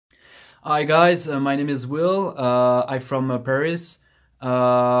Hi guys, my name is Will. I'm from Paris.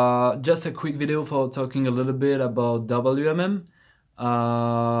 Just a quick video for talking a little bit about WMM,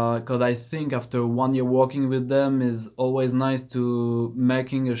 because I think after 1 year working with them is always nice to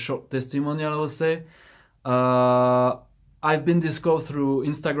making a short testimonial, I would say. Uh, I've been discovered through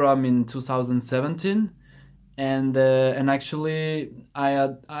Instagram in 2017, and actually I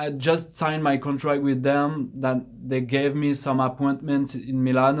just signed my contract with them. That they gave me some appointments in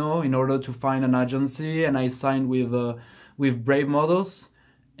Milano in order to find an agency, and I signed with Brave Models,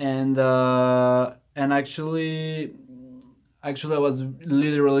 and actually I was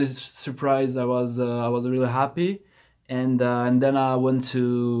literally surprised. I was really happy, and then I went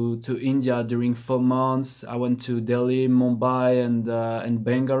to India during 4 months. I went to Delhi, Mumbai, and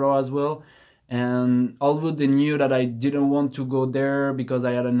Bangalore as well. And although they knew that I didn't want to go there because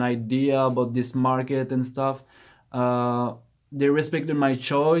I had an idea about this market and stuff, uh, they respected my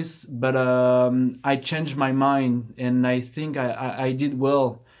choice. But I changed my mind, and I think I did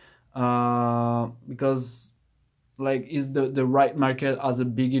well, because like it's the right market as a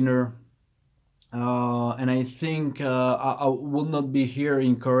beginner. And I think I would not be here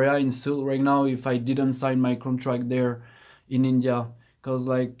in Korea in Seoul right now if I didn't sign my contract there in India, because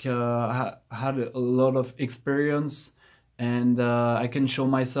like I had a lot of experience, and I can show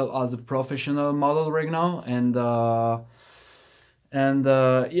myself as a professional model right now. And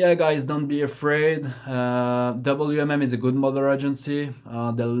yeah, guys, don't be afraid. WMM is a good model agency.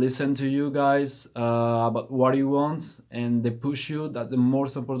 They'll listen to you guys about what you want, and they push you. That's the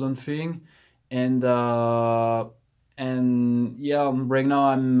most important thing. And and yeah, right now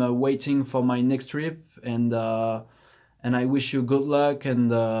I'm waiting for my next trip, and I wish you good luck,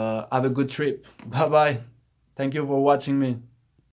 and have a good trip. Bye bye. Thank you for watching me.